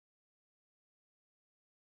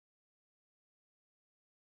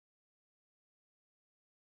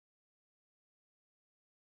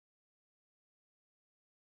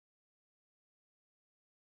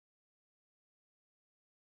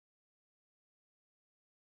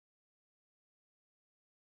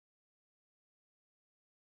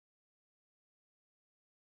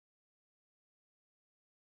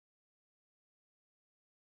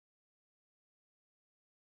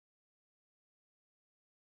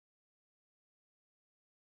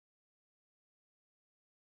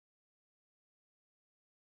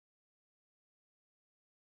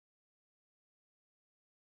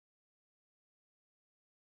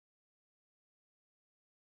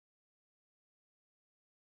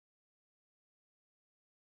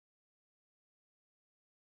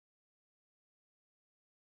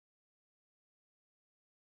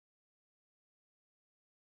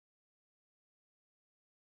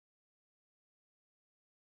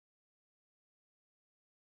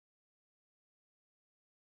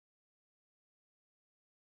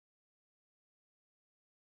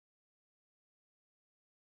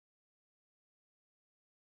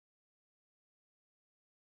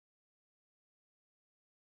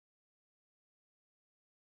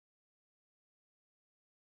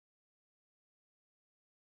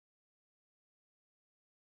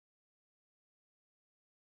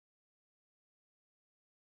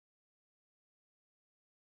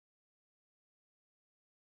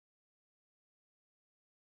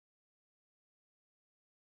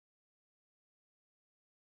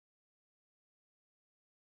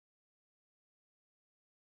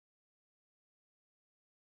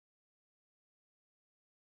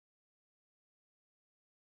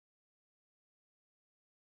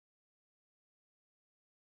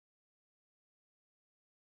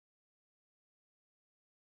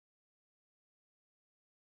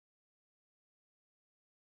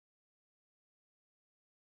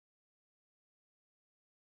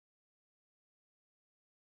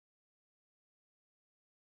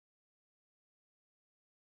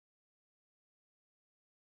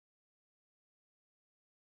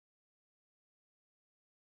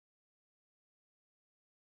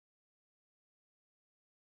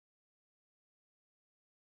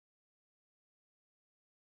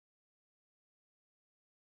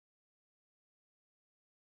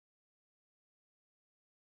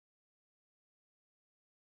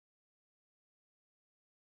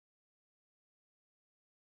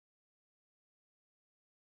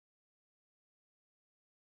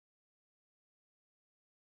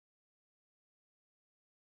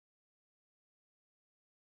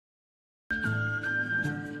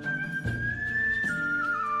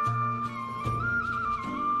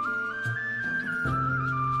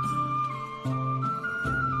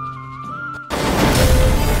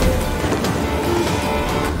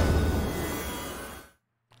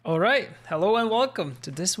All right. Hello and welcome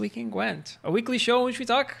to This Week in Gwent, a weekly show in which we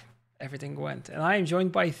talk everything Gwent. And I am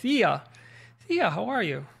joined by Thea. Thea, how are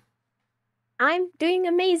you? I'm doing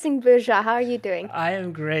amazing, Burja. How are you doing? I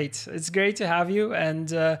am great. It's great to have you.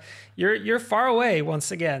 And you're far away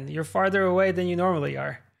once again. You're farther away than you normally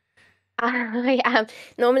are. I am.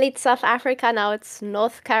 Normally it's South Africa, now it's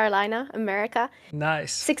North Carolina, America.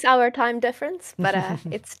 Nice. 6 hour time difference, but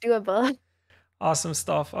it's doable. Awesome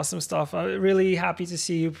stuff. Awesome stuff. I'm really happy to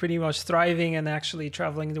see you pretty much thriving and actually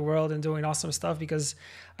traveling the world and doing awesome stuff because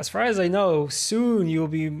as far as I know, soon you'll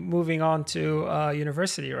be moving on to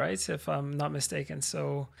university, right? If I'm not mistaken.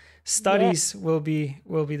 So Yeah. studies will be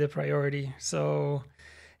the priority. So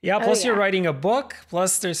yeah, Oh plus you're yeah. writing a book,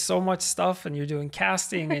 plus there's so much stuff and you're doing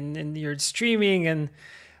casting and you're streaming and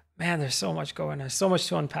man, there's so much going on, so much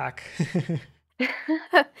to unpack.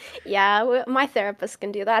 Yeah, my therapist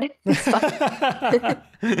can do that. It's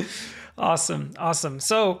fine. Awesome, awesome.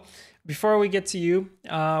 So before we get to you,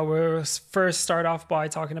 we'll first start off by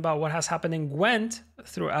talking about what has happened in Gwent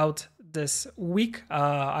throughout this week.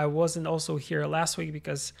 I wasn't also here last week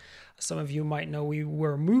because some of you might know we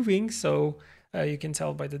were moving, so you can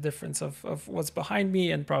tell by the difference of what's behind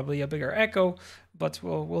me and probably a bigger echo, but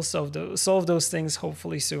we'll solve those things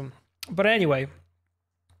hopefully soon. But anyway,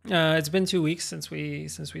 it's been 2 weeks since we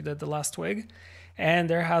did the last twig, and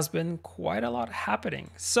there has been quite a lot happening.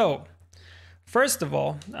 So first of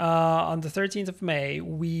all, on the 13th of May,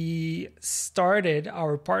 we started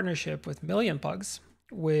our partnership with Million Pugs,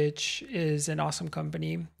 which is an awesome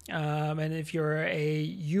company. And if you're a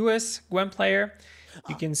US Gwent player,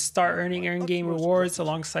 you can start earning in-game rewards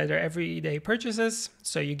alongside their everyday purchases.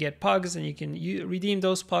 So you get pugs, and you can redeem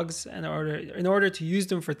those pugs in order to use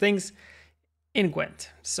them for things in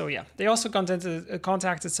Gwent. So yeah, they also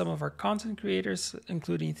contacted some of our content creators,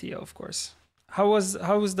 including Thea, of course. How's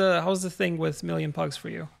the thing with Million Pugs for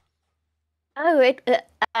you? Oh,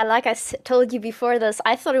 like told you before this,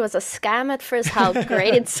 I thought it was a scam at first, how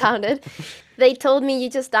great it sounded. They told me you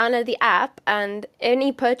just download the app and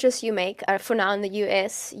any purchase you make, for now in the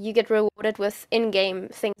US, you get rewarded with in-game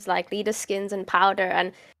things like leader skins and powder,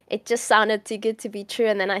 and it just sounded too good to be true.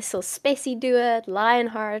 And then I saw Spacey do it,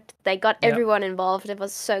 Lionheart. They got Yep. everyone involved. It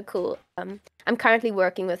was so cool. I'm currently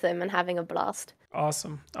working with them and having a blast.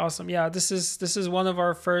 Awesome. Awesome. Yeah, this is one of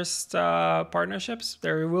our first partnerships.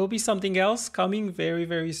 There will be something else coming very,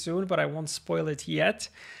 very soon, but I won't spoil it yet.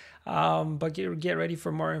 But get ready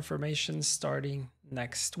for more information starting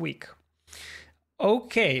next week.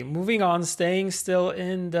 Okay, moving on, staying still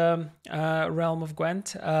in the realm of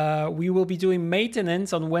Gwent. We will be doing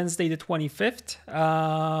maintenance on Wednesday the 25th.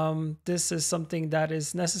 This is something that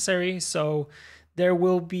is necessary, so there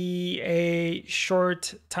will be a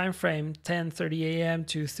short time frame, 10:30 a.m.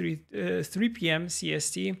 to 3 p.m.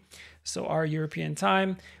 CST, so our European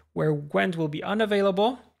time, where Gwent will be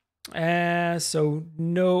unavailable. So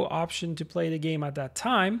no option to play the game at that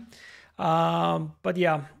time. But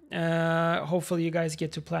yeah, hopefully you guys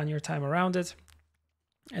get to plan your time around it.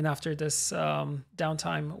 And after this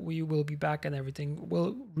downtime, we will be back and everything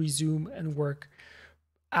will resume and work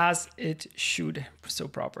as it should so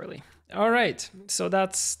properly. All right, so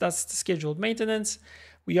that's the scheduled maintenance.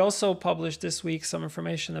 We also published this week some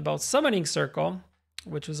information about Summoning Circle,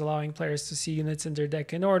 which was allowing players to see units in their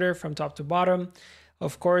deck in order from top to bottom.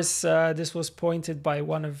 Of course, this was pointed by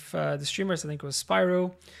one of the streamers, I think it was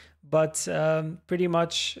Spyro, but pretty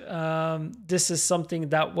much this is something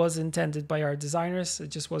that was intended by our designers. It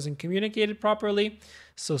just wasn't communicated properly.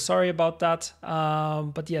 So sorry about that.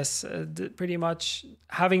 But yes, pretty much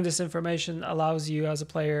having this information allows you as a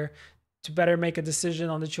player to better make a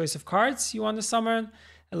decision on the choice of cards you want to summon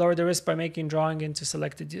and lower the risk by making drawing into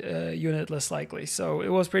selected unit less likely. So it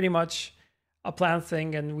was pretty much a planned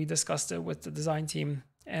thing, and we discussed it with the design team.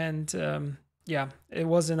 And yeah, it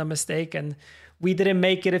wasn't a mistake, and we didn't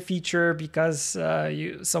make it a feature because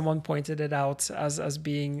someone pointed it out as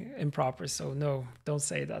being improper. So no, don't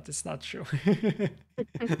say that. It's not true.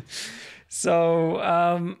 So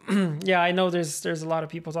yeah, I know there's a lot of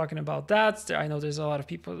people talking about that. I know there's a lot of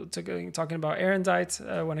people talking about Erendite.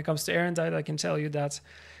 When it comes to Erendite, I can tell you that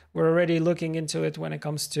we're already looking into it when it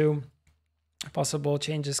comes to possible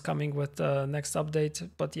changes coming with the next update.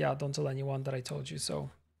 But yeah, don't tell anyone that I told you. So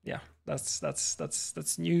yeah, that's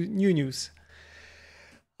new news.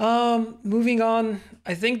 Moving on,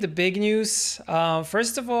 I think the big news.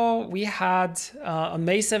 First of all, we had on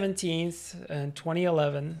May 17th in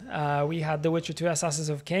 2011, we had The Witcher 2 Assassins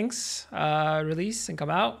of Kings release and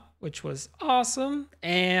come out, which was awesome.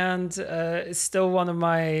 And it's still one of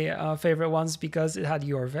my favorite ones because it had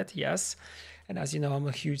Jorvet, yes. And as you know, I'm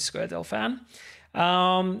a huge Square fan.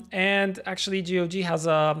 And actually, GOG has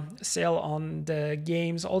a sale on the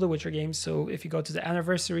games, all the Witcher games. So if you go to the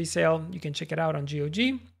anniversary sale, you can check it out on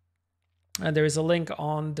GOG. And there is a link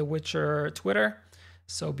on the Witcher Twitter.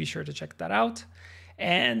 So be sure to check that out.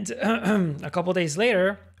 And a couple days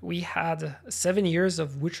later, we had 7 years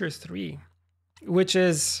of Witcher 3, which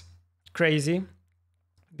is crazy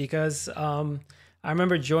because I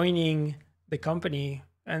remember joining the company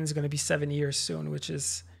and it's going to be 7 years soon, which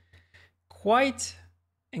is quite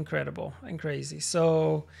incredible and crazy.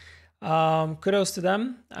 So kudos to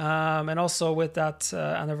them. And also with that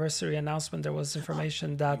anniversary announcement, there was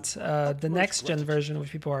information that the next gen version,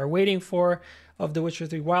 which people are waiting for, of The Witcher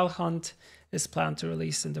 3 Wild Hunt is planned to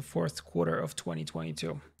release in the fourth quarter of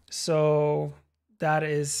 2022. So that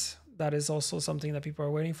is also something that people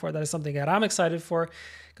are waiting for. That is something that I'm excited for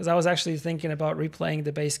because I was actually thinking about replaying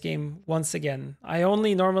the base game once again. I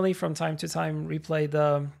only normally from time to time replay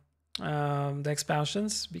the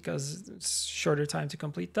expansions because it's shorter time to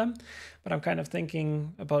complete them, but I'm kind of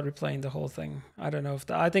thinking about replaying the whole thing. I don't know if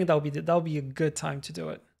I think that'll be a good time to do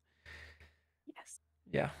it. Yes.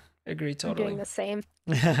 Yeah, agree totally. I'm doing the same.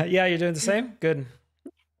 Yeah, you're doing the same. Good.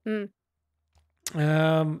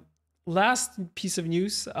 Last piece of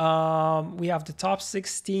news, we have the top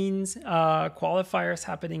 16 qualifiers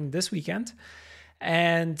happening this weekend.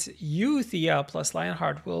 And you, Thea, plus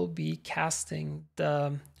Lionheart will be casting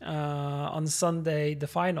the on Sunday the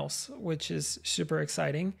finals, which is super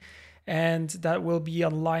exciting, and that will be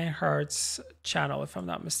on Lionheart's channel, if I'm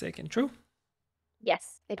not mistaken. True?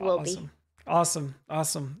 Yes, it will be. Awesome.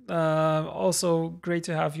 Also, great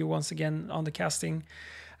to have you once again on the casting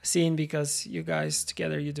scene because you guys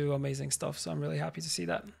together you do amazing stuff. So I'm really happy to see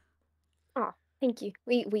that. Oh. Thank you.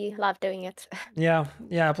 We love doing it. Yeah.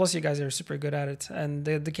 Plus, you guys are super good at it, and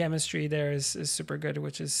the chemistry there is super good,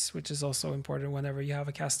 which is also important whenever you have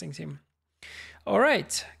a casting team. All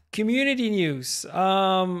right, community news.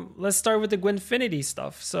 Let's start with the Gwenfinity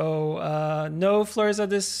stuff. So no Florza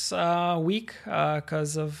this week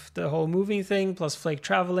because of the whole moving thing, plus Flake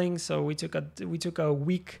traveling. So we took a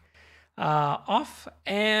week off,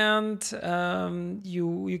 and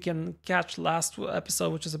you can catch last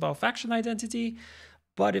episode, which is about faction identity.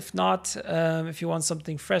 But if not, if you want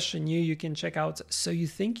something fresh and new, you can check out So You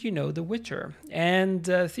Think You Know The Witcher. And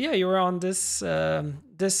Thea, you were on this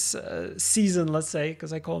season, let's say,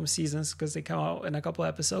 because I call them seasons because they come out in a couple of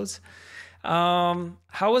episodes. How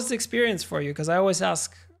was the experience for you? Because I always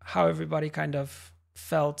ask how everybody kind of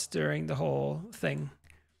felt during the whole thing.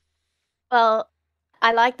 Well,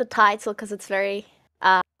 I like the title because it's very,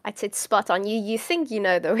 I'd say it's spot on. You think you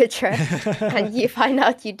know The Witcher, and you find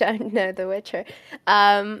out you don't know The Witcher.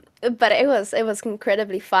 But it was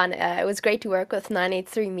incredibly fun. It was great to work with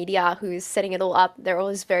 983 Media, who's setting it all up. They're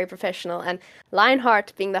always very professional, and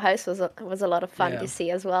Lionheart being the host was a lot of fun to see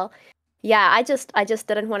as well. Yeah, I just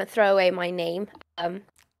didn't want to throw away my name. I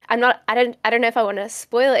don't know if I want to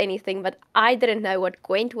spoil anything, but I didn't know what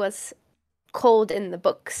Gwent was called in the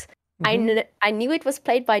books. Mm-hmm. I knew it was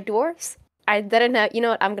played by dwarves. I didn't know. You know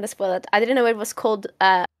what? I'm gonna spoil it. I didn't know it was called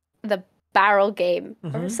the Barrel Game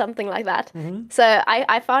or something like that. Mm-hmm. So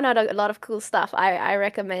I found out a lot of cool stuff. I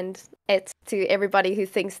recommend it to everybody who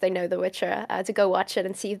thinks they know The Witcher to go watch it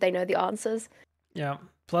and see if they know the answers. Yeah.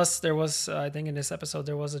 Plus, there was I think in this episode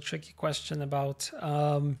there was a tricky question about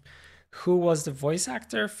who was the voice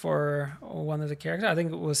actor for one of the characters. I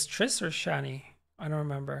think it was Triss or Shani. I don't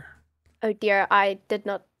remember. Oh dear, I did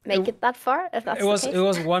not make it that far. If that's it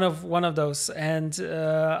was one of those, and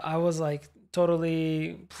I was like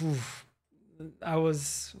totally.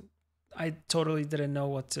 I totally didn't know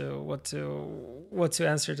what to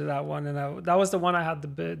answer to that one, and that was the one I had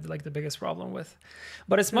the biggest problem with.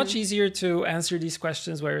 But it's much easier to answer these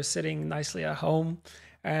questions where you're sitting nicely at home,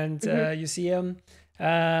 and you see them,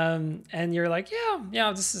 and you're like,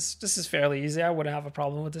 yeah, this is fairly easy. I wouldn't have a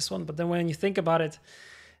problem with this one. But then when you think about it,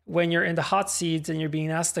 when you're in the hot seat and you're being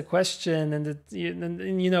asked a question, and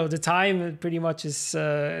the time pretty much is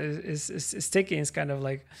ticking, it's kind of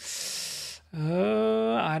like,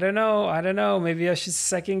 I don't know. Maybe I should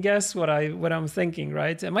second guess what I'm thinking,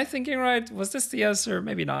 right? Am I thinking right? Was this the yes, or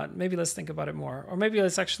maybe not? Maybe let's think about it more, or maybe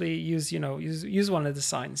let's actually use one of the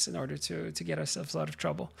signs in order to get ourselves out of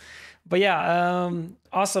trouble. But yeah,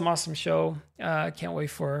 awesome show. Can't wait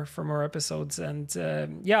for more episodes, and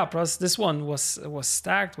plus this one was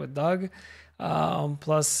stacked with Doug,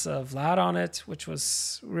 plus Vlad on it, which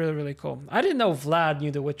was really, really cool. I didn't know Vlad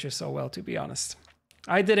knew The Witcher so well, to be honest.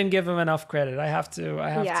 I didn't give him enough credit. I have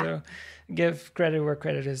to give credit where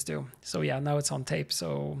credit is due. So yeah, now it's on tape,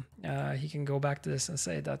 so he can go back to this and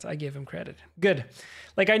say that I gave him credit. Good.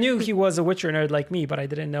 Like, I knew he was a Witcher nerd like me, but I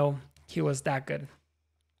didn't know He was that good.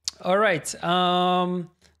 All right.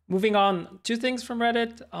 Moving on. Two things from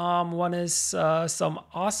Reddit. One is some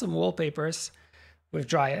awesome wallpapers with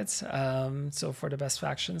dryads. So for the best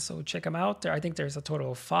faction, so check them out. I think there's a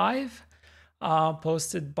total of 5.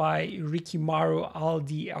 Posted by Rikimaru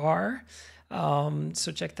Aldr.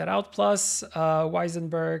 So check that out. Plus,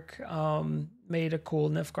 Weisenberg made a cool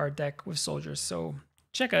Nilfgaard deck with soldiers. So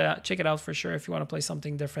check it out for sure if you want to play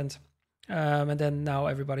something different. And then now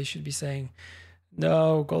everybody should be saying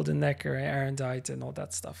no Golden Necker, Arendite, and all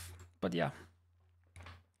that stuff. But yeah,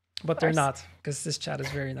 but they're not, because this chat is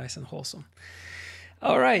very nice and wholesome.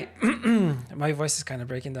 All right. My voice is kind of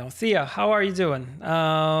breaking down. Thea, how are you doing?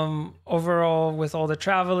 Overall, with all the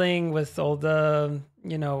traveling, with all the,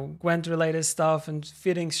 Gwent related stuff and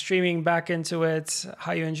fitting streaming back into it,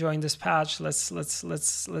 how you enjoying this patch? Let's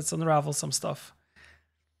unravel some stuff.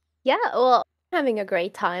 Yeah, well, I'm having a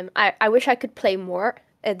great time. I wish I could play more.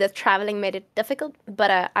 The traveling made it difficult,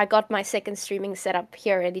 but I got my second streaming setup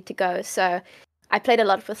here ready to go. So I played a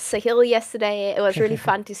lot with Sahil yesterday. It was really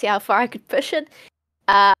fun to see how far I could push it.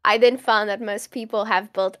 I then found that most people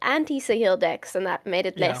have built anti-Sahil decks, and that made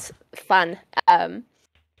it less fun. I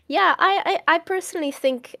personally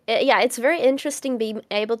think, it's very interesting being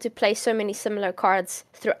able to play so many similar cards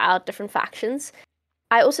throughout different factions.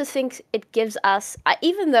 I also think it gives us,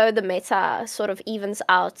 even though the meta sort of evens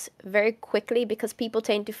out very quickly because people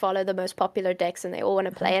tend to follow the most popular decks and they all want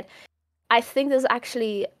to play it, I think there's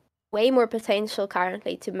actually way more potential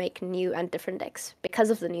currently to make new and different decks because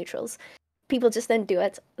of the neutrals. People just don't do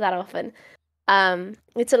it that often.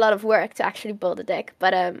 It's a lot of work to actually build a deck,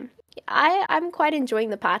 but I'm quite enjoying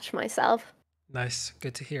the patch myself. Nice,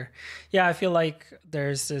 good to hear. Yeah, I feel like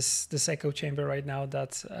there's this echo chamber right now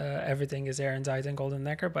that everything is Arendite and Golden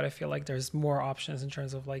Necker, but I feel like there's more options in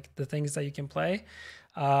terms of like the things that you can play.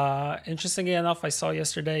 Interestingly enough, I saw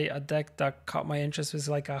yesterday a deck that caught my interest was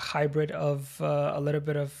like a hybrid of a little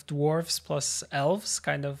bit of dwarves plus elves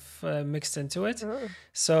kind of mixed into it.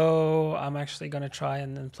 So I'm actually going to try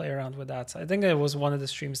and play around with that. I think it was one of the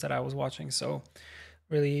streams that I was watching, so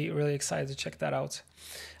really excited to check that out.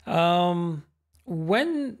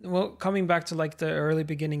 Coming back to like the early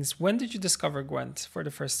beginnings, when did you discover Gwent for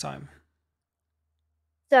the first time?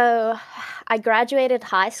 So I graduated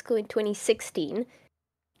high school in 2016,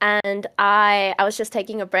 and I was just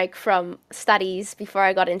taking a break from studies before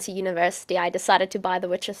I got into university. I decided to buy The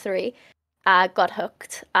Witcher 3. Got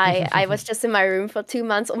hooked. I was just in my room for 2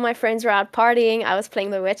 months. All my friends were out partying. I was playing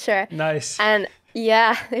The Witcher. Nice. And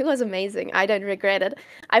yeah, it was amazing. I don't regret it.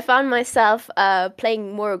 I found myself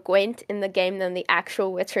playing more Gwent in the game than the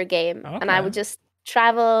actual Witcher game. Okay. And I would just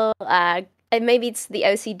travel. And maybe it's the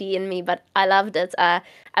OCD in me, but I loved it.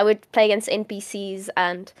 I would play against NPCs,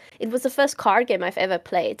 and it was the first card game I've ever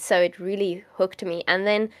played, so it really hooked me. And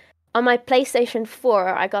then on my PlayStation 4,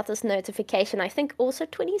 I got this notification, I think also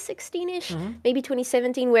 2016-ish, maybe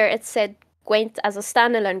 2017, where it said Gwent as a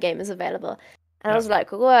standalone game is available. And I was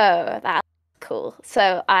like, whoa, that's cool.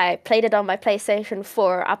 So I played it on my PlayStation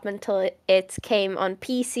 4 up until it came on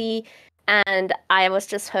PC, and I was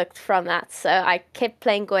just hooked from that. So I kept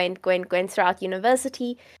playing Gwent throughout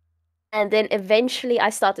university. And then eventually I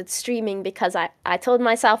started streaming because I told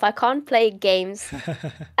myself I can't play games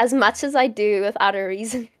as much as I do without a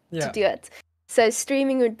reason to do it. So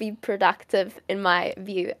streaming would be productive in my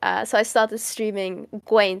view. So I started streaming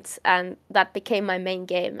Gwent, and that became my main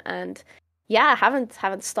game. And yeah, I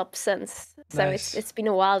haven't stopped since. So Nice. it's been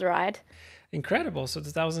a wild ride. Incredible. So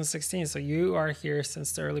 2016. So you are here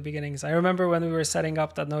since the early beginnings. I remember when we were setting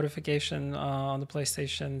up that notification on the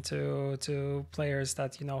PlayStation to players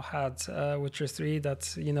that, had Witcher 3,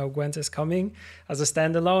 that, Gwent is coming as a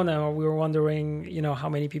standalone. And we were wondering, how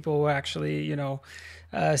many people will actually,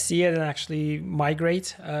 see it and actually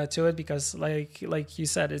migrate to it, because like you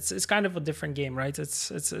said, it's kind of a different game, right?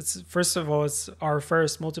 It's first of all, it's our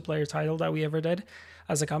first multiplayer title that we ever did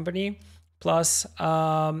as a company. Plus,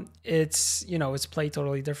 it's played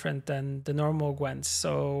totally different than the normal Gwent.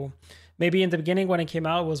 So maybe in the beginning when it came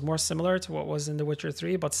out, it was more similar to what was in The Witcher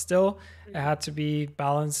 3, but still it had to be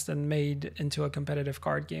balanced and made into a competitive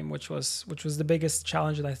card game, which was the biggest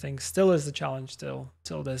challenge, and I think still is the challenge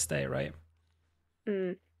till this day, right?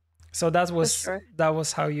 So that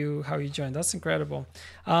was how you joined. That's incredible.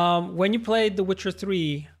 When you played The Witcher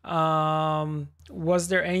 3, was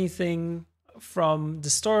there anything from the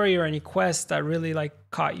story or any quest that really like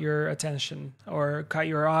caught your attention or caught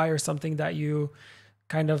your eye, or something that you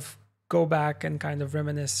kind of go back and kind of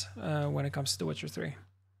reminisce when it comes to The Witcher 3?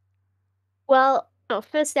 Well,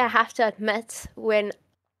 first I have to admit, when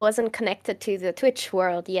I wasn't connected to the Twitch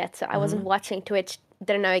world yet, so I wasn't watching Twitch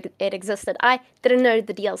didn't know it existed. I didn't know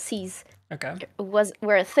the DLCs Okay.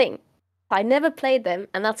 were a thing. I never played them,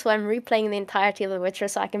 and that's why I'm replaying the entirety of The Witcher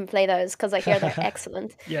so I can play those because I hear they're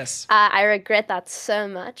excellent. Yes. I regret that so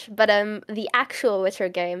much. But the actual Witcher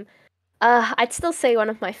game, I'd still say one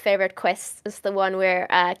of my favorite quests is the one where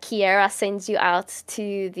Kiera sends you out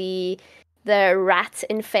to the rat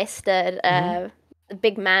infested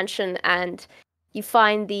big mansion, and you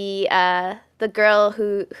find the girl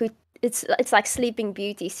who it's like Sleeping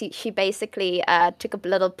Beauty. She basically took a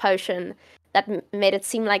little potion that made it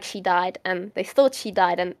seem like she died, and they thought she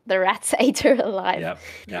died, and the rats ate her alive. Yeah.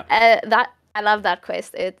 Yeah. That I love that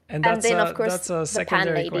quest. And then of course that's a the Pan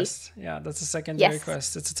secondary Lady. quest. Yeah, that's a secondary Yes.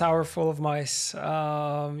 quest. It's a tower full of mice.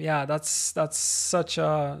 Yeah, that's such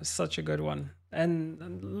a good one.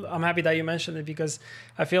 And I'm happy that you mentioned it because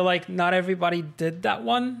I feel like not everybody did that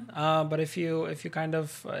one. But if you kind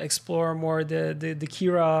of explore more the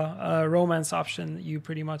Kira romance option, you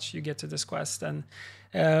get to this quest. And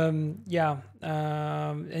and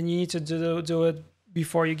you need to do it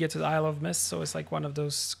before you get to the Isle of Mist, so it's like one of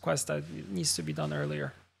those quests that needs to be done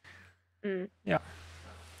earlier.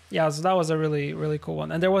 Yeah, so that was a really, really cool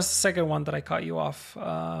one. And there was a second one that I caught you off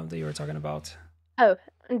that you were talking about. Oh,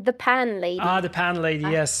 the Pan Lady. The Pan Lady.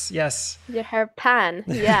 Yes. Her pan.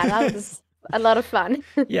 Yeah, that was a lot of fun.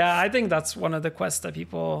 Yeah, I think that's one of the quests that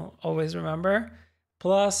people always remember.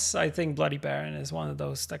 Plus, I think Bloody Baron is one of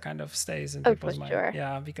those that kind of stays in people's mind. Sure.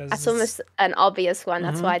 Yeah, because that's almost an obvious one.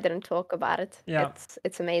 That's why I didn't talk about it. Yeah,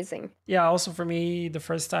 it's amazing. Yeah, also for me, the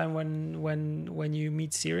first time when you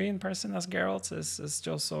meet Ciri in person as Geralt is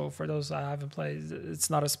just, so for those that haven't played, it's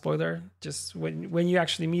not a spoiler. Just when you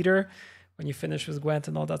actually meet her, when you finish with Gwent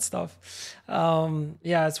and all that stuff.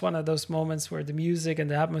 Yeah, it's one of those moments where the music and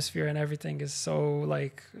the atmosphere and everything is so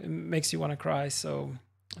like, it makes you want to cry. So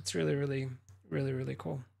it's really, really, really, really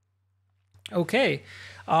cool. Okay.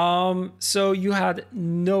 So you had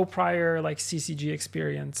no prior like CCG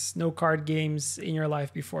experience, no card games in your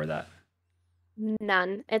life before that?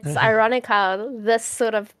 None. It's ironic how this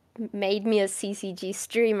sort of made me a CCG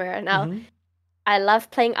streamer. Now, I love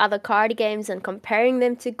playing other card games and comparing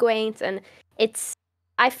them to Gwent, and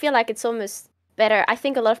I feel like it's almost better. I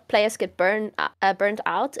think a lot of players get burnt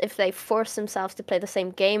out if they force themselves to play the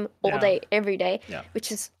same game all day, every day,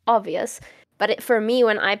 which is obvious. But for me,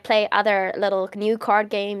 when I play other little new card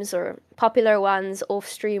games or popular ones off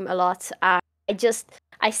stream a lot,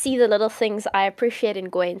 I see the little things I appreciate in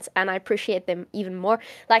Gwent, and I appreciate them even more.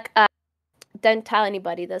 Like, don't tell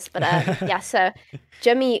anybody this, but yeah. So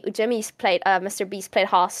Jimmy's played Mr. Beast played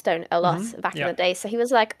Hearthstone a lot back in the day. So he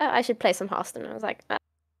was like, "Oh, I should play some Hearthstone." I was like,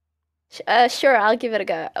 "Sure, I'll give it a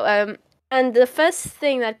go." And the first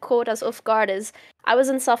thing that caught us off guard is I was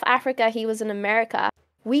in South Africa, he was in America.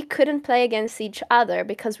 We couldn't play against each other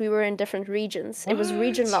because we were in different regions. What? It was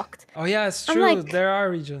region locked. Oh yeah, it's true. Like, there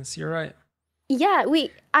are regions. You're right. Yeah,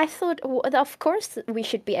 I thought, of course, we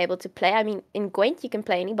should be able to play. I mean, in Gwent, you can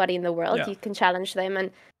play anybody in the world. Yeah. You can challenge them. And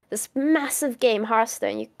this massive game,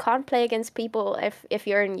 Hearthstone, you can't play against people if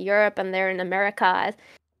you're in Europe and they're in America.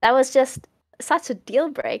 That was just such a deal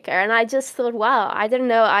breaker. And I just thought, wow, I didn't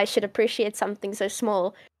know I should appreciate something so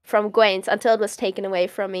small from Gwent until it was taken away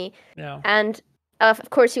from me. Yeah. And of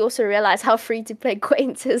course, you also realize how free to play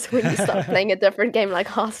Gwent is when you start playing a different game like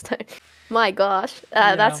Hearthstone. My gosh,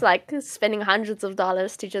 that's like spending hundreds of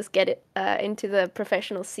dollars to just get it into the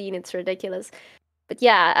professional scene. It's ridiculous. But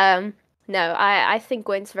yeah, no, I think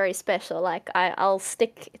Gwent's very special. Like I'll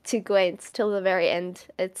stick to Gwent till the very end.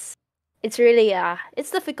 It's really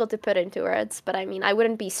it's difficult to put into words. But I mean, I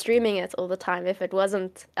wouldn't be streaming it all the time if it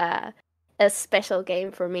wasn't a special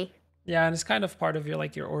game for me. Yeah, and it's kind of part of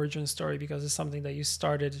your origin story because it's something that you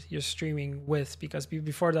started your streaming with, because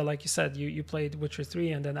before that, like you said, you played Witcher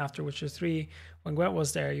 3, and then after Witcher 3, when Gwent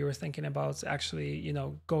was there, you were thinking about actually,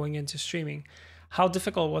 going into streaming. How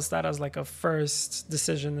difficult was that as like a first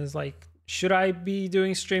decision? Is like, should I be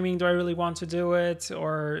doing streaming? Do I really want to do it?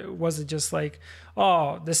 Or was it just like,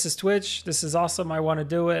 oh, this is Twitch, this is awesome, I want to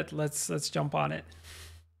do it, let's jump on it?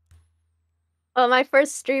 Well, my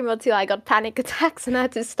first stream or two, I got panic attacks and I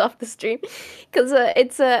had to stop the stream because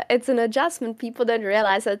it's an adjustment. People don't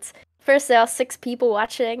realize that first there are 6 people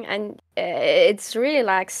watching, and it's really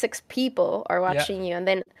like 6 people are watching you, and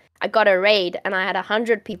then I got a raid and I had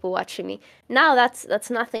 100 people watching me. Now that's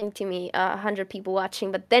nothing to me, 100 people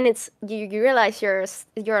watching, but then it's you realize you're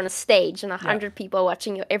on a stage and 100 people are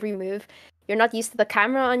watching your every move. You're not used to the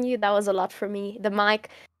camera on you. That was a lot for me. The mic.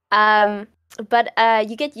 But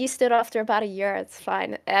you get used to it after about a year. It's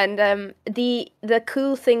fine. And the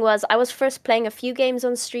cool thing was I was first playing a few games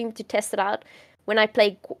on stream to test it out. when I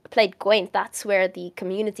played Gwent, that's where the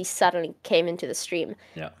community suddenly came into the stream.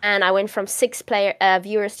 Yeah. And I went from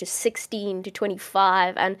viewers to 16 to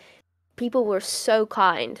 25, and people were so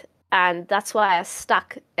kind. And that's why I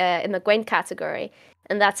stuck in the Gwent category.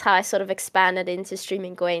 And that's how I sort of expanded into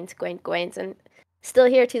streaming Gwent. And still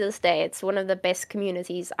here to this day. It's one of the best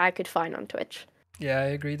communities I could find on Twitch. Yeah, I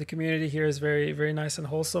agree. The community here is very, very nice and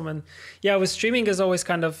wholesome. And yeah, with streaming is always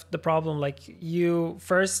kind of the problem. Like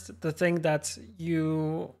the thing that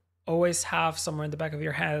you always have somewhere in the back of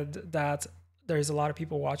your head that there's a lot of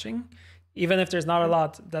people watching. Even if there's not a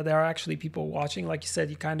lot, that there are actually people watching. Like you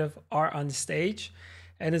said, you kind of are on stage.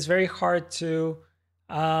 And it's very hard to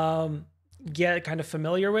get kind of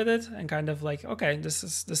familiar with it and kind of like, okay, this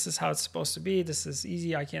is how it's supposed to be. This is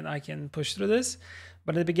easy. I can push through this.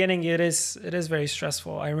 But at the beginning, it is very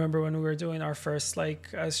stressful. I remember when we were doing our first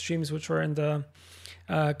streams, which were in the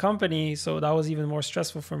company, so that was even more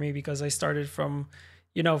stressful for me because I started from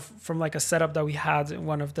like a setup that we had in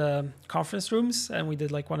one of the conference rooms, and we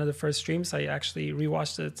did like one of the first streams. I actually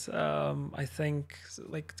rewatched it, I think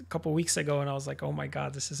like a couple of weeks ago, and I was like, oh my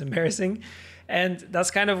god, this is embarrassing. And that's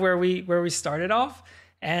kind of where we started off.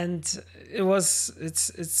 And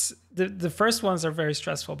it's the first ones are very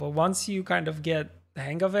stressful, but once you kind of get the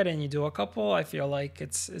hang of it and you do a couple, I feel like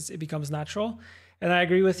it becomes natural. And I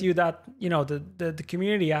agree with you that the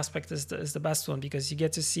community aspect is the best one, because you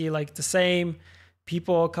get to see like the same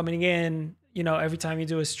people coming in every time you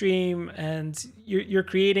do a stream, and you're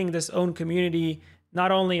creating this own community, not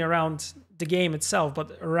only around the game itself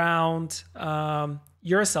but around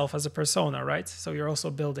yourself as a persona, right? So you're also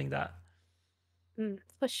building that.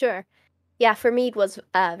 For sure. Yeah, for me it was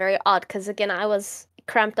very odd because, again, I was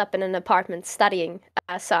cramped up in an apartment studying.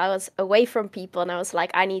 So I was away from people, and I was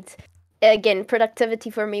like, again, productivity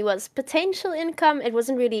for me was potential income. It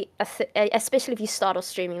wasn't really, especially if you start off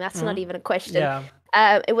streaming, that's not even a question. Yeah.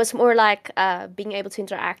 It was more like being able to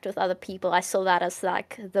interact with other people. I saw that as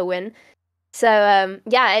like the win. So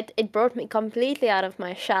yeah, it brought me completely out of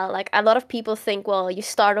my shell. Like, a lot of people think, well, you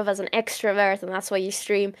start off as an extrovert and that's why you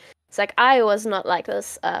stream. It's like, I was not like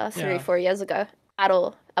this 4 years ago at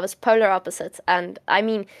all. I was polar opposite. And I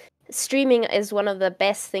mean, streaming is one of the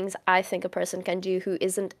best things I think a person can do who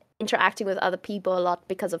isn't interacting with other people a lot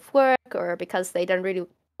because of work or because they don't really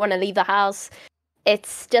want to leave the house.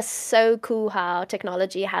 It's just so cool how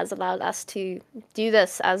technology has allowed us to do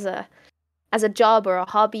this as a job or a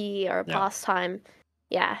hobby or a pastime.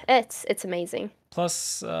 Yeah, it's amazing.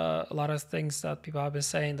 Plus, a lot of things that people have been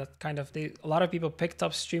saying that a lot of people picked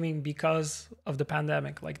up streaming because of the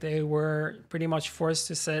pandemic. Like, they were pretty much forced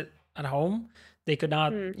to sit at home. They could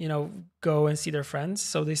not, go and see their friends.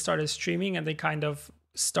 So they started streaming, and they kind of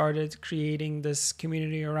started creating this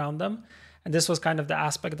community around them. And this was kind of the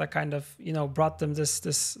aspect that kind of, brought them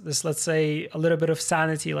this, let's say, a little bit of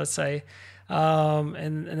sanity, let's say, in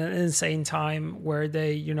an insane time where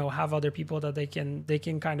they, have other people that they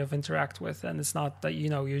can kind of interact with. And it's not that,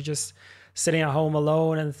 you're just sitting at home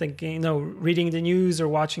alone and thinking, reading the news or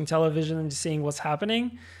watching television and seeing what's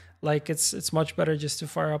happening. Like, it's much better just to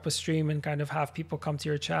fire up a stream and kind of have people come to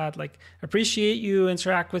your chat, like, appreciate you,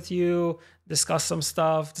 interact with you, discuss some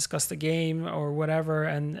stuff, discuss the game or whatever.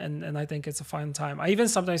 And I think it's a fun time. I even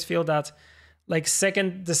sometimes feel that, like,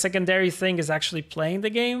 the secondary thing is actually playing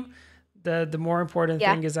the game. The more important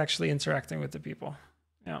thing is actually interacting with the people.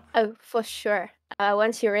 Yeah. Oh, for sure.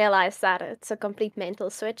 Once you realize that, it's a complete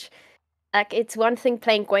mental switch. Like, it's one thing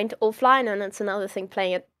playing Gwent offline, and it's another thing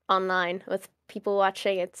playing it online with people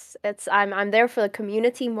watching. I'm there for the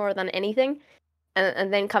community more than anything,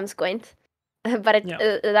 and then comes Gwent. But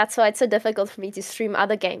that's why it's so difficult for me to stream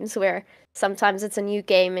other games where sometimes it's a new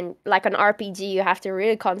game, and like an RPG, you have to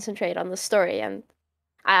really concentrate on the story, and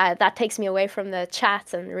that takes me away from the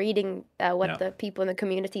chat and reading what the people in the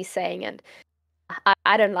community is saying, and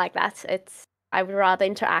I don't like that. I would rather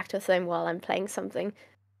interact with them while I'm playing something.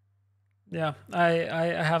 Yeah,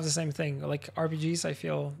 I have the same thing. Like, RPGs, I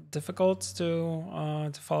feel difficult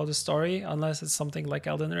to follow the story unless it's something like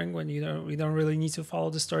Elden Ring, when you don't really need to follow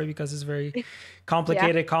the story because it's very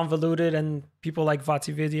complicated, convoluted, and people like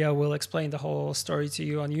VatiVidya will explain the whole story to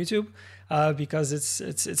you on YouTube because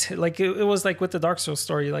it's like it was like with the Dark Souls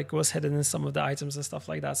story, like, it was hidden in some of the items and stuff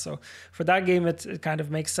like that. So for that game, it kind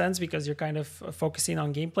of makes sense because you're kind of focusing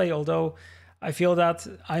on gameplay, although I feel that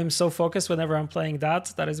I'm so focused whenever I'm playing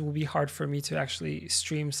that it will be hard for me to actually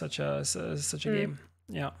stream such a game.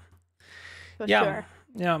 Yeah. For sure.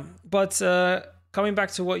 Yeah. But coming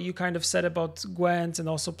back to what you kind of said about Gwent and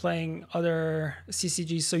also playing other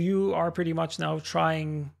CCGs, so you are pretty much now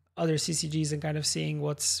trying other CCGs and kind of seeing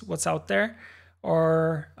what's out there,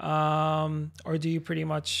 or do you pretty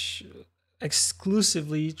much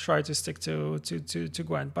exclusively try to stick to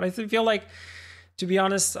Gwent. But I feel like, to be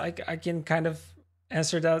honest, I can kind of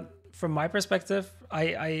answer that from my perspective.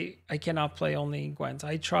 I cannot play only Gwent.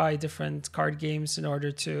 I try different card games in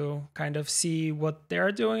order to kind of see what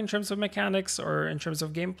they're doing in terms of mechanics or in terms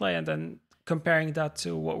of gameplay, and then comparing that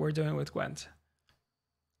to what we're doing with Gwent.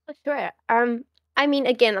 Sure. I mean,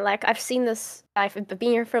 again, like I've seen this, I've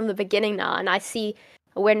been here from the beginning now, and I see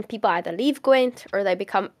when people either leave Gwent or they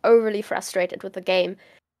become overly frustrated with the game.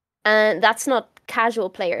 And that's not casual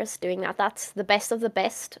players doing that. That's the best of the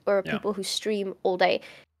best, or Yeah. people who stream all day.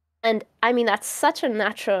 And I mean, that's such a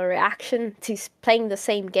natural reaction to playing the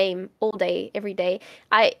same game all day, every day.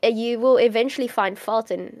 You will eventually find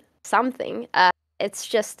fault in something. It's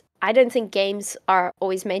just, I don't think games are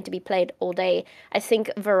always meant to be played all day. I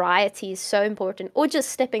think variety is so important, or just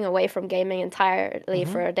stepping away from gaming entirely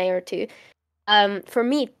for a day or two. For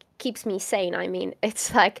me, it keeps me sane. I mean,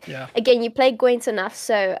 it's like, Yeah. again, you play Gwent enough,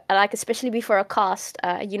 so like especially before a cast,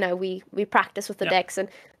 we practice with the decks, and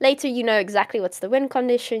later you know exactly what's the win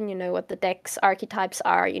condition, you know what the deck's archetypes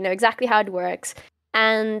are, you know exactly how it works,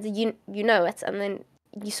 and you know it, and then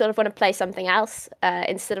you sort of want to play something else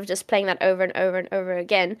instead of just playing that over and over and over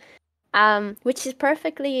again. Which is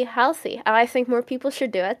perfectly healthy, and I think more people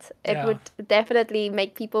should do it. It would definitely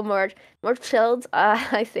make people more chilled,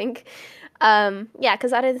 I think. Yeah,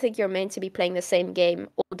 because I don't think you're meant to be playing the same game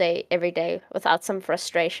all day, every day, without some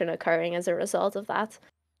frustration occurring as a result of that.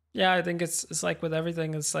 Yeah, I think it's like with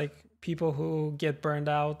everything. It's like people who get burned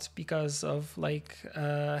out because of like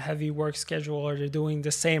a heavy work schedule, or they're doing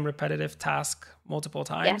the same repetitive task multiple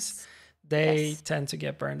times. They tend to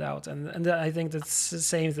get burned out, and I think that's the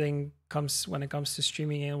same thing comes when it comes to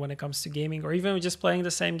streaming and when it comes to gaming, or even just playing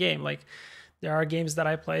the same game. Like, there are games that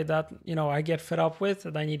I play that, you know, I get fed up with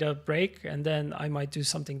and I need a break, and then I might do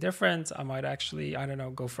something different. I might actually, I don't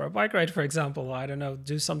know, go for a bike ride, for example. I don't know,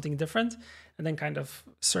 do something different, and then kind of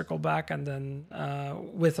circle back, and then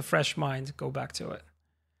with a fresh mind, go back to it.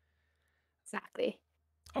 Exactly.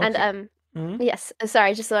 Okay. And yes,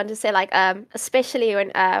 sorry, I just wanted to say, like, especially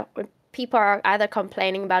when people are either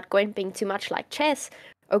complaining about Gwent being too much like chess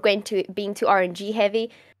or going to being too RNG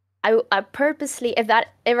heavy. I purposely, if that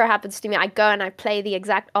ever happens to me, I go and I play the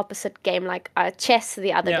exact opposite game, like chess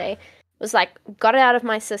the other day. It was like, got it out of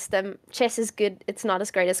my system. Chess is good. It's not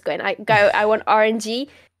as great as Gwent. I want RNG.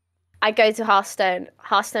 I go to Hearthstone.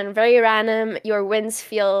 Hearthstone, very random. Your wins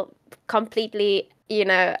feel completely,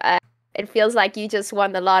 it feels like you just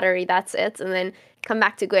won the lottery. That's it. And then come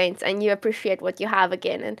back to Gwent and you appreciate what you have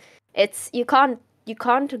again. And you can't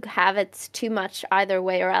have it too much either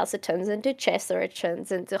way, or else it turns into chess or it turns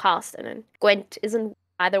into Hearthstone, and Gwent isn't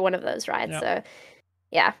either one of those, right? So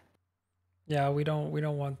we don't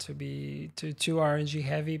want to be too RNG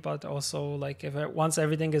heavy, but also like once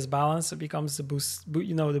everything is balanced, it becomes the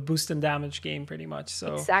boost and damage game pretty much.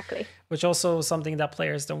 So exactly, which also something that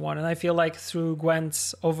players don't want. And I feel like through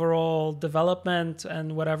Gwent's overall development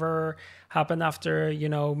and whatever happened after,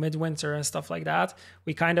 midwinter and stuff like that,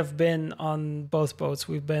 we kind of been on both boats.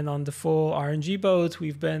 We've been on the full RNG boat.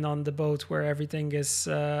 We've been on the boat where everything is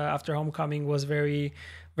after Homecoming was very,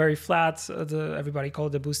 very flat. Everybody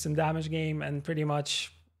called it the boost and damage game, and pretty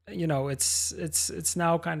much, it's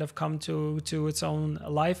now kind of come to its own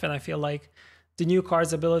life. And I feel like the new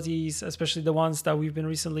cards abilities, especially the ones that we've been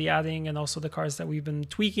recently adding, and also the cards that we've been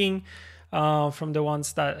tweaking from the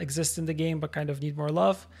ones that exist in the game but kind of need more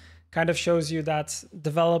love, kind of shows you that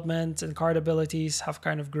development and card abilities have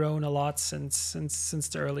kind of grown a lot since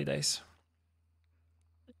the early days.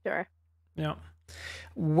 Sure. Yeah.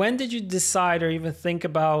 When did you decide or even think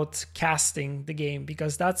about casting the game?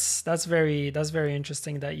 Because that's very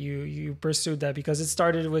interesting that you pursued that, because it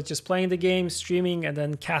started with just playing the game, streaming, and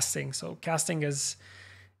then casting. So casting is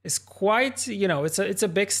quite, it's a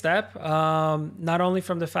big step. Not only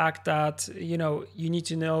from the fact that you need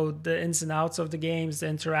to know the ins and outs of the games, the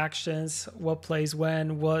interactions, what plays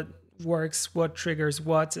when, what works, what triggers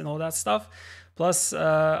what, and all that stuff. Plus,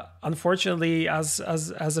 unfortunately, as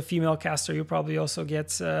a female caster, you probably also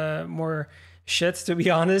get more shit, to be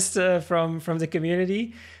honest, from the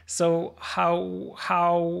community. So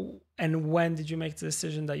how and when did you make the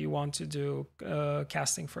decision that you want to do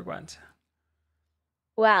casting for Gwent?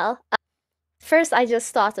 Well, first I just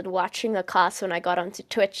started watching the cast when I got onto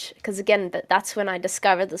Twitch, because again, that's when I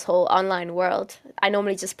discovered this whole online world. I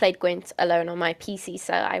normally just played Gwent alone on my PC,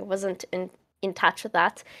 so I wasn't in touch with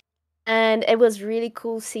that. And it was really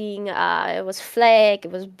cool seeing, it was Flake,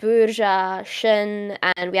 it was Burja, Shin,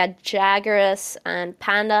 and we had Jaggerus and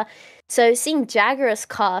Panda. So seeing Jaggerus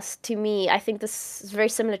cast, to me, I think this is very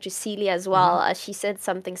similar to Celia as well. She said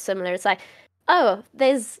something similar. It's like, oh,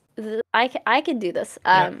 I can do this.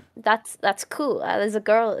 Yeah. That's cool. There's a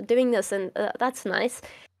girl doing this, and that's nice.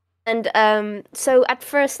 And so at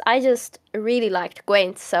first, I just really liked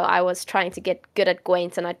Gwent, so I was trying to get good at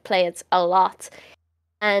Gwent, and I'd play it a lot.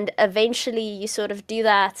 And eventually, you sort of do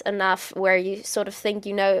that enough where you sort of think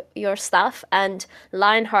you know your stuff. And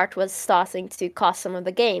Lionheart was starting to cast some of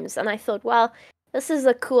the games, and I thought, well, this is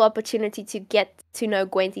a cool opportunity to get to know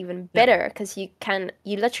Gwent even Yeah. better because you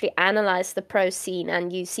literally analyze the pro scene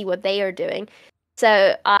and you see what they are doing.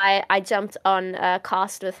 So I jumped on a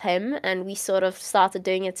cast with him and we sort of started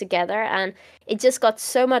doing it together, and it just got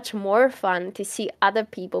so much more fun to see other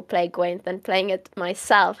people play Gwent than playing it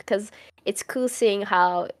myself, because it's cool seeing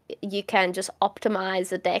how you can just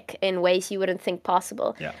optimize a deck in ways you wouldn't think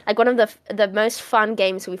possible. Yeah. Like one of the most fun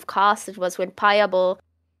games we've casted was when Payable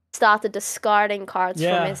started discarding cards from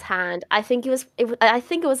Yeah. his hand. I think it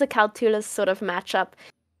was a Calculus sort of matchup.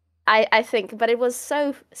 I think, but it was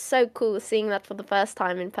so cool seeing that for the first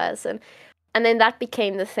time in person. And then that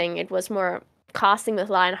became the thing. It was more casting with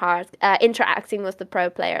Lionheart, interacting with the pro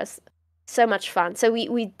players. So much fun. So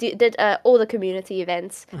we did all the community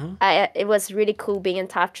events. Hmm. It was really cool being in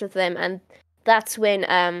touch with them, and that's when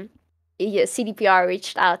CDPR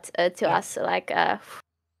reached out to Yeah. us like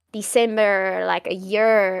December, like a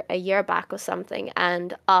year back or something,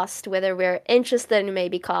 and asked whether we're interested in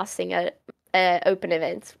maybe casting a open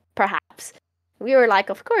event, perhaps. We were like,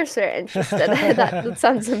 of course we're interested. That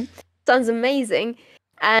sounds amazing.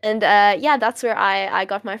 And yeah, that's where I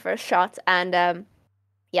got my first shot, and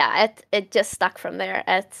yeah, it just stuck from there.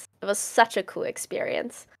 It was such a cool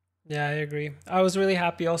experience. Yeah, I agree. I was really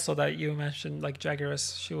happy also that you mentioned like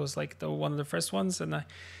Jaggeris. She was like the one of the first ones, and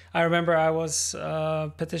I remember I was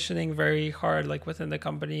petitioning very hard, like within the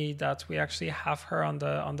company, that we actually have her on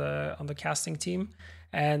the casting team,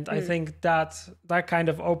 and I Mm. think that kind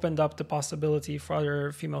of opened up the possibility for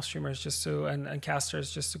other female streamers just to and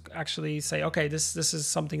casters just to actually say, okay, this is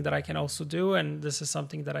something that I can also do, and this is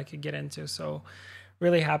something that I could get into. So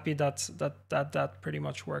really happy that pretty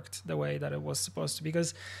much worked the way that it was supposed to,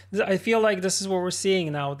 because I feel like this is what we're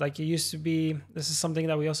seeing now. Like it used to be, this is something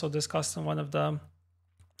that we also discussed in one of the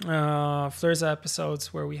Flirza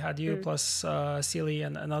episodes where we had you Mm. plus Sealy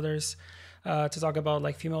and others to talk about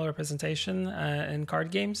like female representation in card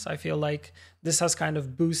games. I feel like this has kind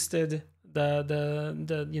of boosted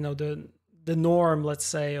the you know the norm, let's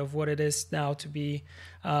say, of what it is now to be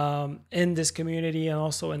in this community and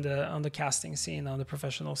also in the on the casting scene, on the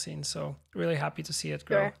professional scene. So really happy to see it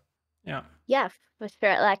grow. Sure. Yeah. Yeah, for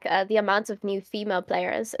sure. Like the amount of new female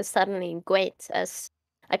players is suddenly great. As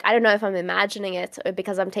like I don't know if I'm imagining it or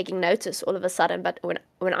because I'm taking notice all of a sudden, but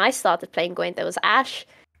when I started playing Gwent, there was Ash,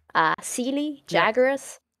 Sealy, Yeah.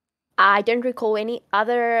 Jaggeris. I don't recall any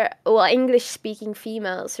other well English-speaking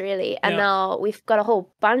females really, and Yeah. now we've got a whole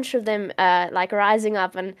bunch of them like rising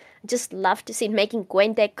up, and just love to see it, making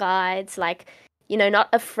Gwent deck guides, like not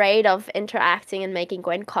afraid of interacting and making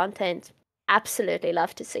Gwent content. Absolutely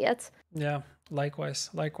love to see it. Yeah, likewise,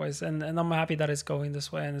 and I'm happy that it's going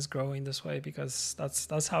this way and it's growing this way, because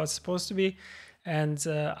that's how it's supposed to be. And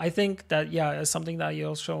I think that, yeah, something that you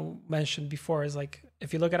also mentioned before is like,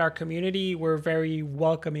 if you look at our community, we're very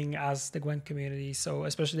welcoming as the Gwent community. So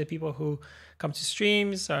especially the people who come to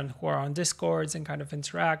streams and who are on Discords and kind of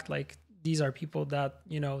interact, like these are people that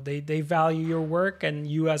they value your work and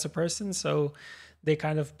you as a person. So they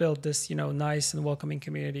kind of build this nice and welcoming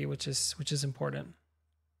community, which is important.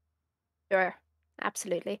 Sure,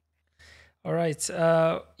 absolutely. All right.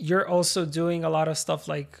 You're also doing a lot of stuff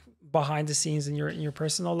like behind the scenes in your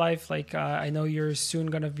personal life. Like I know you're soon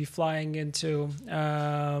gonna be flying into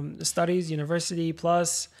studies, university.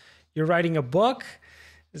 Plus, you're writing a book.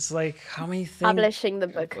 It's like how many things? Publishing the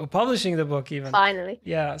book, Publishing the book even. finally.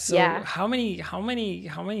 Yeah. So Yeah. how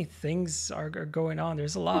many things are going on?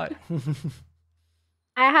 There's a lot.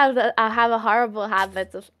 I have a horrible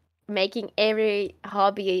habit of making every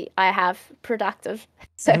hobby I have productive.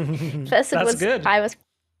 So first it That's was good. I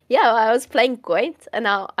was playing Gwent, and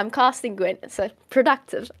now I'm casting Gwent. So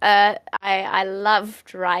productive. I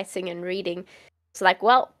loved writing and reading. It's like,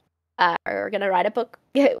 well, we're gonna write a book.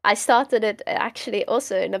 I started it actually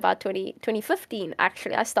also in about 2015.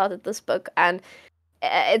 Actually, I started this book, and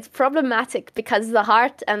it's problematic because the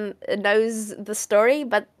heart knows the story,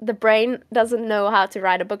 but the brain doesn't know how to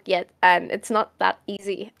write a book yet, and it's not that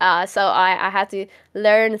easy. So I had to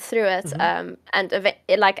learn through it. Hmm.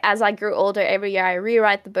 Like as I grew older, every year I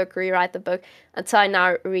rewrite the book until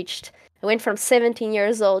I went from 17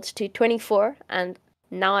 years old to 24, and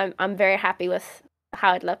now I'm very happy with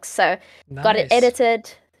how it looks. So got it Nice.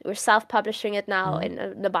 edited. We're self-publishing it now Hmm.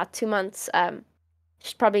 in about 2 months.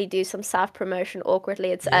 Should probably do some self-promotion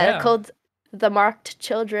awkwardly. It's Yeah. called The Marked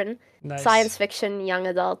Children, Nice. science fiction, young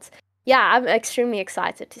adult. Yeah, I'm extremely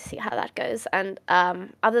excited to see how that goes. And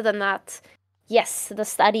other than that, yes, the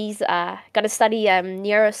studies. Got to study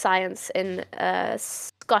neuroscience in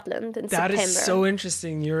Scotland in That is September. so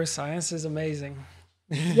interesting. Neuroscience is amazing.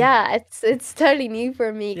 Yeah, it's totally new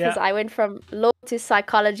for me because Yeah. I went from law to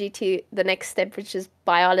psychology to the next step, which is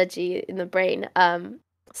biology in the brain.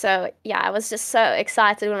 So yeah, I was just so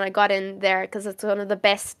excited when I got in there because it's one of the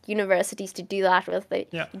best universities to do that with.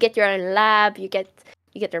 Yeah. You get your own lab, you get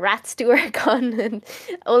the rats to work on, and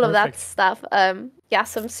all of that Perfect. stuff. Yeah,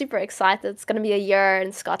 so I'm super excited. It's gonna be a year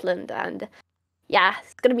in Scotland, and yeah,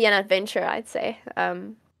 it's gonna be an adventure, I'd say.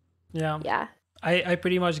 Yeah. Yeah. I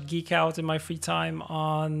pretty much geek out in my free time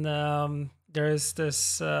on there's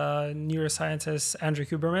this neuroscientist Andrew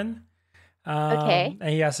Huberman, Okay. and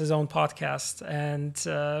he has his own podcast, and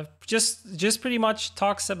just pretty much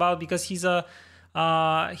talks about, because he's a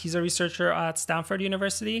researcher at Stanford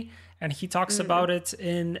University, and he talks Mm. about it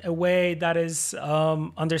in a way that is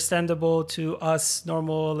understandable to us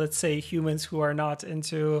normal, let's say, humans who are not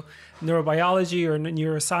into neurobiology or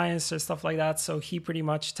neuroscience or stuff like that. So he pretty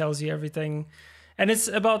much tells you everything, and it's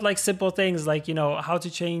about like simple things like, how to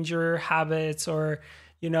change your habits, or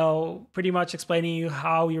pretty much explaining you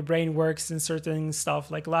how your brain works in certain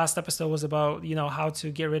stuff. Like last episode was about, how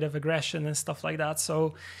to get rid of aggression and stuff like that.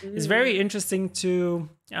 So it's very Mm. interesting to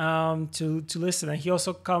listen. And he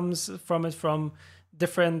also comes from it from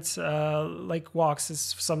different like walks.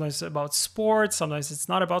 It's sometimes about sports, sometimes it's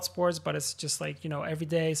not about sports, but it's just like, every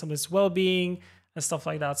day, sometimes well-being and stuff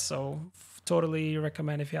like that. So totally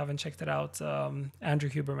recommend, if you haven't checked it out, Andrew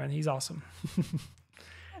Huberman. He's awesome.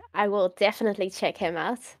 I will definitely check him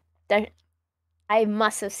out. Don't I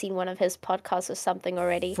must have seen one of his podcasts or something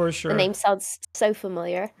already. For The sure. name sounds so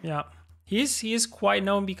familiar. Yeah. He is quite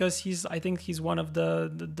known because I think he's one of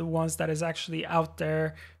the ones that is actually out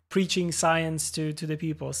there preaching science to the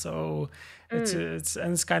people. So Mm.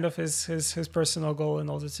 it's kind of his personal goal in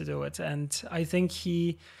order to do it. And I think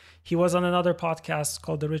he was on another podcast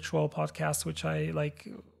called the Ritual Podcast, which I like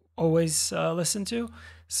always listen to.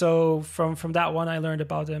 So from that one I learned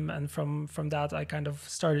about him, and from that I kind of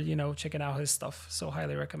started, checking out his stuff. So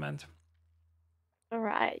highly recommend. All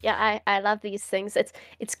right. Yeah, I love these things.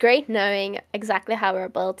 It's great knowing exactly how we're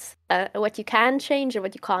built, what you can change and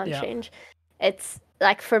what you can't Yeah. change. It's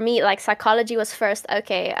like for me, like psychology was first,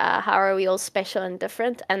 okay, how are we all special and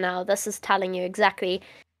different? And now this is telling you exactly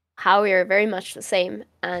how we are very much the same.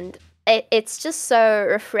 And it's just so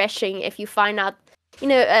refreshing if you find out,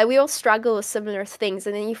 we all struggle with similar things,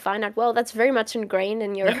 and then you find out, well, that's very much ingrained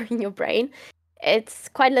in your Yeah. in your brain. It's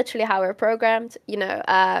quite literally how we're programmed,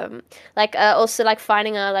 like also like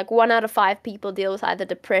finding out like 1 out of 5 people deal with either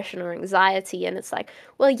depression or anxiety, and it's like,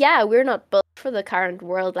 well, yeah, we're not built for the current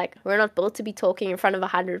world. Like we're not built to be talking in front of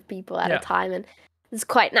 100 people at a Yeah. time, and it's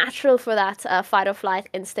quite natural for that fight or flight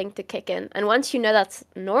instinct to kick in. And once you know that's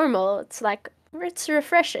normal, it's like it's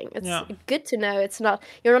refreshing. It's Yeah. good to know it's not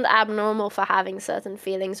you're not abnormal for having certain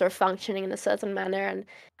feelings or functioning in a certain manner. And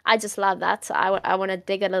I just love that. So I want to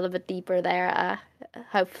dig a little bit deeper there,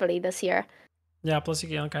 hopefully this year. Yeah, plus you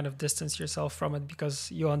can kind of distance yourself from it because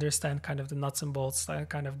you understand kind of the nuts and bolts that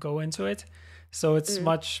kind of go into it. So it's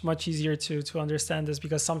Mm. much easier to understand this,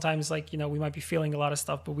 because sometimes, like, we might be feeling a lot of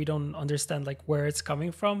stuff, but we don't understand like where it's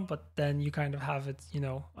coming from. But then you kind of have it,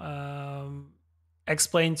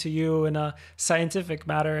 explained to you in a scientific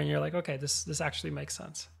matter, and you're like, okay, this actually makes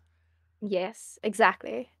sense. Yes,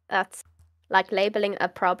 exactly. That's like labeling a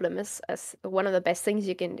problem is one of the best things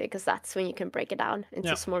you can do because that's when you can break it down into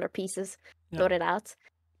Yeah. smaller pieces, Yeah. sort it out.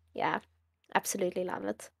 Yeah, absolutely love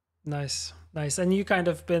it. Nice. And you kind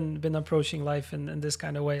of been approaching life in this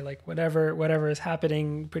kind of way, like whatever is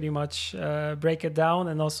happening, pretty much break it down,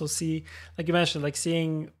 and also see, like you mentioned, like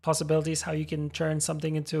seeing possibilities, how you can turn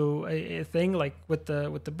something into a thing, like with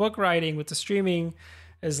the book writing, with the streaming,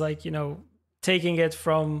 is like, taking it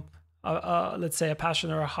from let's say a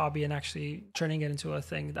passion or a hobby and actually turning it into a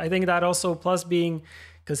thing. I think that also, plus being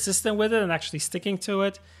consistent with it and actually sticking to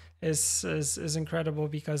it, is incredible,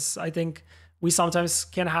 because I think we sometimes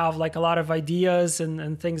can have like a lot of ideas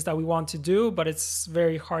and things that we want to do, but it's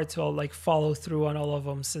very hard to like follow through on all of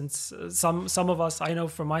them, since some of us, I know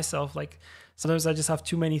for myself, like sometimes I just have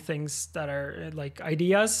too many things that are like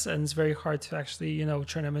ideas, and it's very hard to actually,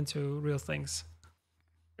 turn them into real things.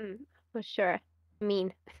 Mm, for sure. I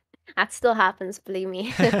mean, that still happens, believe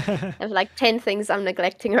me. I have like 10 things I'm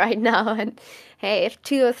neglecting right now, and hey, if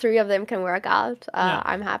 2 or 3 of them can work out, Yeah.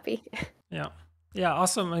 I'm happy. Yeah. Yeah,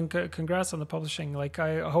 awesome, and congrats on the publishing. Like,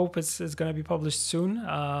 I hope it's going to be published soon.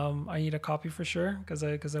 I need a copy for sure because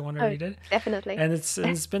I want to Oh, read it. definitely. And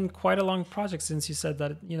it's been quite a long project since you said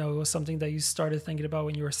that, it was something that you started thinking about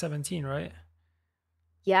when you were 17, right?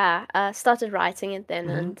 Yeah, started writing it then,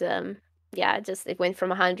 Mm-hmm. and yeah, just it went from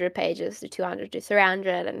 100 pages to 200 to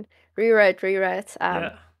 300, and rewrote.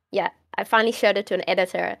 Yeah. Yeah, I finally showed it to an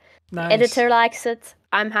editor. The Nice. editor likes it.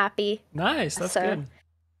 I'm happy. Nice. That's So good.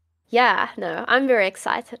 yeah, no, I'm very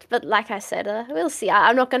excited. But like I said, we'll see.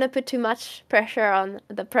 I'm not gonna put too much pressure on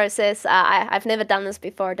the process. I've never done this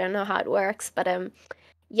before. Don't know how it works, but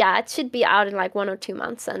yeah, it should be out in like 1 or 2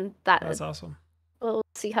 months, and that That's awesome. we'll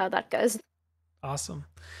see how that goes. Awesome.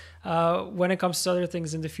 When it comes to other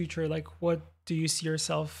things in the future, like what do you see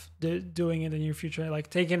yourself doing in the near future? Like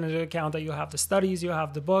taking into account that you have the studies, you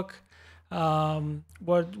have the book.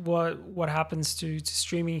 What happens to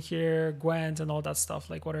streaming here, Gwent, and all that stuff?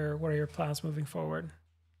 Like, what are your plans moving forward?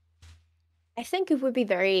 I think it would be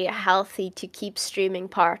very healthy to keep streaming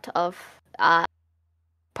part of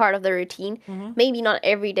the routine. Mm-hmm. Maybe not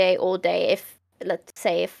every day, all day, if let's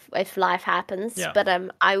say if life happens. Yeah. But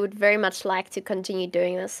I would very much like to continue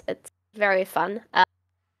doing this. It's very fun.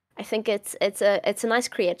 I think it's a nice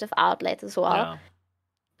creative outlet as well.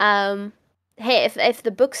 Yeah. Um, hey, if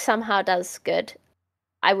the book somehow does good,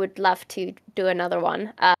 I would love to do another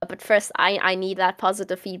one. But first, I need that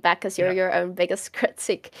positive feedback because you're Yeah. your own biggest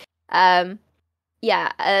critic. Um,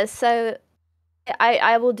 yeah. So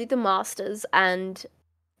I will do the masters, and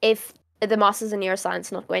if the masters in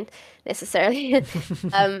neuroscience, not Gwent necessarily,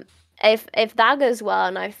 um, if that goes well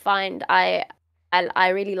and I find I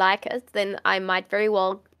really like it, then I might very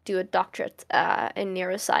well do a doctorate in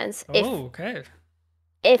neuroscience Oh, okay.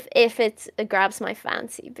 if it grabs my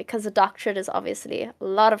fancy, because a doctorate is obviously a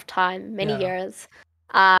lot of time, many Yeah. years.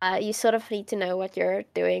 You sort of need to know what you're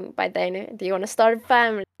doing by then. Do you want to start a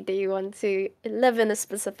family? Do you want to live in a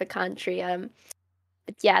specific country?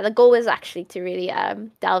 But yeah, the goal is actually to really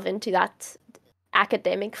delve into that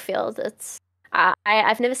academic field.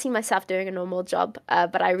 I've never seen myself doing a normal job,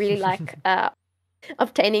 but I really like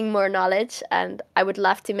obtaining more knowledge, and I would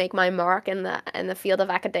love to make my mark in the field of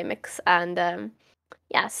academics, and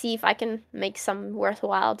yeah, see if I can make some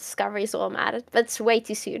worthwhile discoveries while I'm at it. But it's way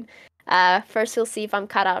too soon. First, we'll see if I'm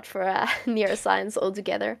cut out for neuroscience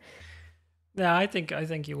altogether. Yeah, I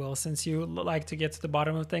think you will. Since you like to get to the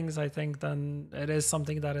bottom of things, I think then it is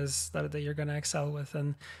something that you're gonna excel with,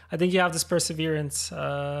 and I think you have this perseverance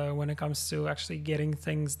when it comes to actually getting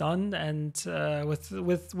things done, and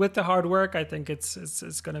with the hard work, I think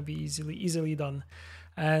it's gonna be easily done.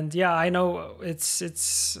 And yeah, I know it's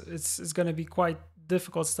gonna be quite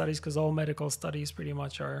difficult studies because all medical studies pretty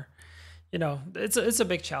much are, it's a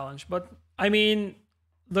big challenge. But I mean,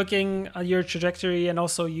 looking at your trajectory and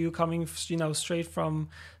also you coming, straight from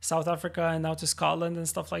South Africa and now to Scotland and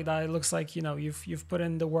stuff like that, it looks like, you've put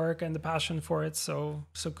in the work and the passion for it. So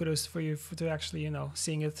kudos for you to actually,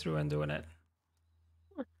 seeing it through and doing it.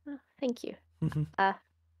 Oh, thank you. Mhm.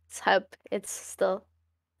 Let's hope it's still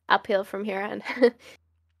uphill from here, and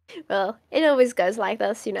well, it always goes like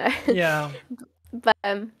this, you know. Yeah. But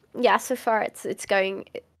yeah, so far it's going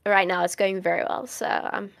right now. It's going very well.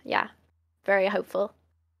 So yeah, very hopeful.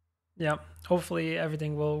 Yeah. Hopefully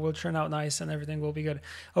everything will turn out nice and everything will be good.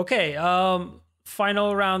 Okay.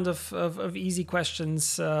 Final round of easy questions.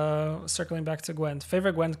 Circling back to Gwent.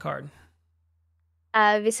 Favorite Gwent card?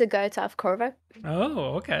 Visigoth of Corvo.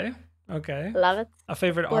 Oh, okay. Okay. Love it. A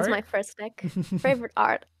favorite Was my art? first deck. Favorite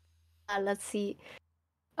art. Let's see.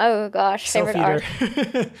 Oh gosh, favorite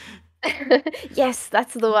Self-eater. art. Yes,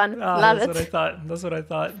 that's the one. Love That's what I it. thought. That's what I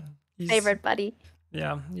thought. He's Favorite buddy.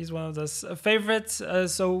 Yeah, he's one of those favorite.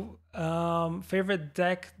 Favorite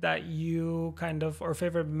deck that you kind of, or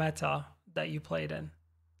favorite meta that you played in.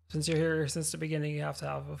 Since you're here since the beginning, you have to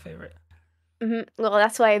have a favorite. Well,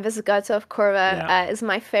 that's why Visigoth of Corvo Yeah. is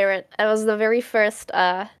my favorite. It was the very first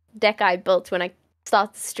deck I built when I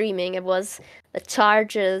started streaming. It was the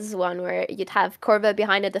Charges one where you'd have Corvo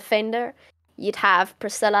behind a defender, you'd have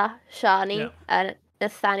Priscilla, Yeah. Shani, and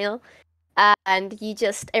Nathaniel, and you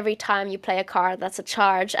just every time you play a card that's a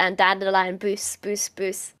charge and Dandelion boost.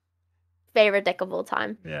 Favorite deck of all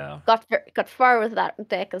time. Yeah. Got far with that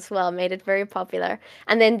deck as well, made it very popular.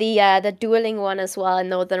 And then the dueling one as well in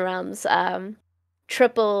Northern Realms,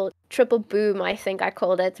 triple boom, I think I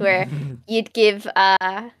called it, where you'd give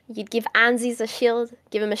Anzi's a shield,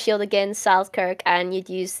 give him a shield against Saltkirk, and you'd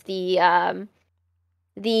use the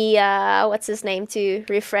what's his name to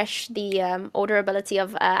refresh the order ability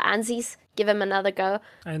of Anzi's, give him another go.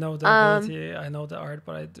 I know the ability. I know the art,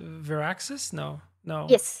 but Viraxis? No. No.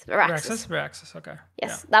 Yes, Veraxis. Veraxis. Okay.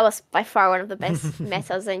 Yes, that was by far one of the best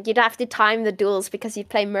metas, and you'd have to time the duels because you'd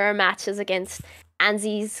play mirror matches against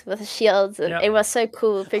Anzis with shields, and it was so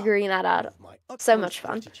cool figuring that out. So much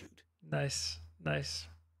fun. Nice, nice.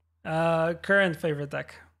 Current favorite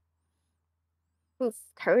deck? Oof,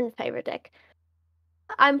 current favorite deck.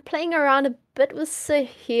 I'm playing around a bit with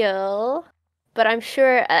Sahil, but I'm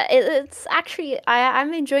sure it's actually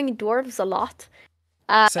I'm enjoying dwarves a lot.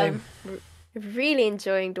 Same. Really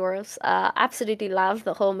enjoying dwarves. Absolutely love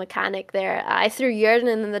the whole mechanic there. I threw Jurden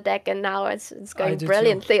in the deck, and now it's going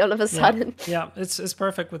brilliantly all of a sudden. Yeah, it's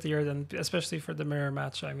perfect with Jurden, especially for the mirror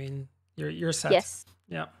match. I mean, you're set. Yes.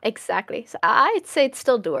 Yeah. Exactly. So I'd say it's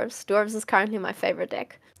still dwarves. Dwarves is currently my favorite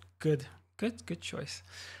deck. Good choice.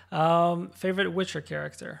 Favorite Witcher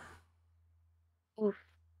character? Oof.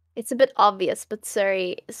 It's a bit obvious, but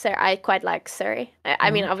Suri, I quite like Suri.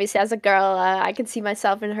 I mean, obviously, as a girl, I can see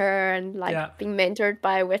myself in her and being mentored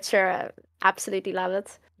by a Witcher. Absolutely love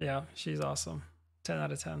it. Yeah, she's awesome. 10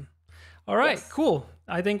 out of 10. All right, cool.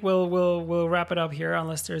 I think we'll wrap it up here,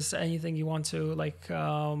 unless there's anything you want to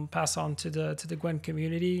pass on to the GWENT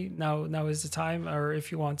community. Now is the time, or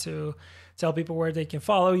if you want to tell people where they can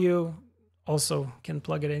follow you, also can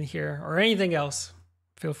plug it in here, or anything else.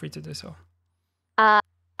 Feel free to do so.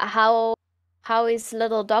 How is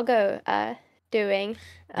little doggo doing?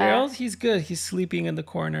 Gerald, he's good. He's sleeping in the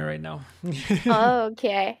corner right now. Oh,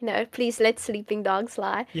 okay. No, please let sleeping dogs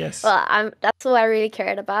lie. Yes. Well, that's all I really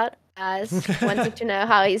cared about. I just wanted to know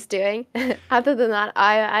how he's doing. Other than that,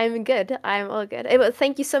 I'm good. I'm all good.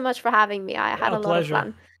 Thank you so much for having me. I had a lot of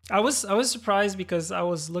fun. I was surprised because I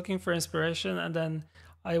was looking for inspiration, and then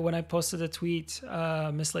when I posted a tweet,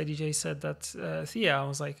 Miss Lady J said that Thea. I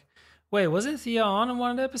was like, wait, wasn't Thea on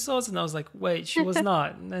one of the episodes? And I was like, wait, she was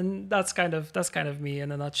not. And that's kind of me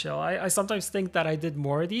in a nutshell. I sometimes think that I did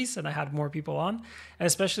more of these and I had more people on, and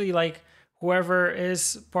especially whoever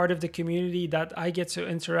is part of the community that I get to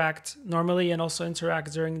interact normally and also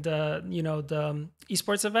interact during the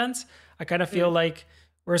esports events. I kind of feel like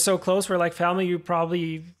we're so close. We're like family. You've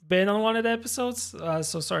probably been on one of the episodes.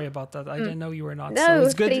 So sorry about that. I didn't know you were not. No, so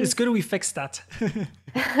it's good. Please. It's good we fixed that.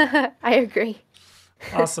 I agree.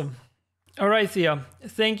 Awesome. All right, Thea.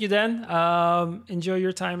 Thank you then. Enjoy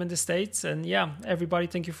your time in the States. And yeah, everybody,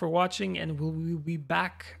 thank you for watching. And we'll be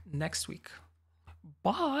back next week.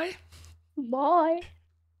 Bye. Bye.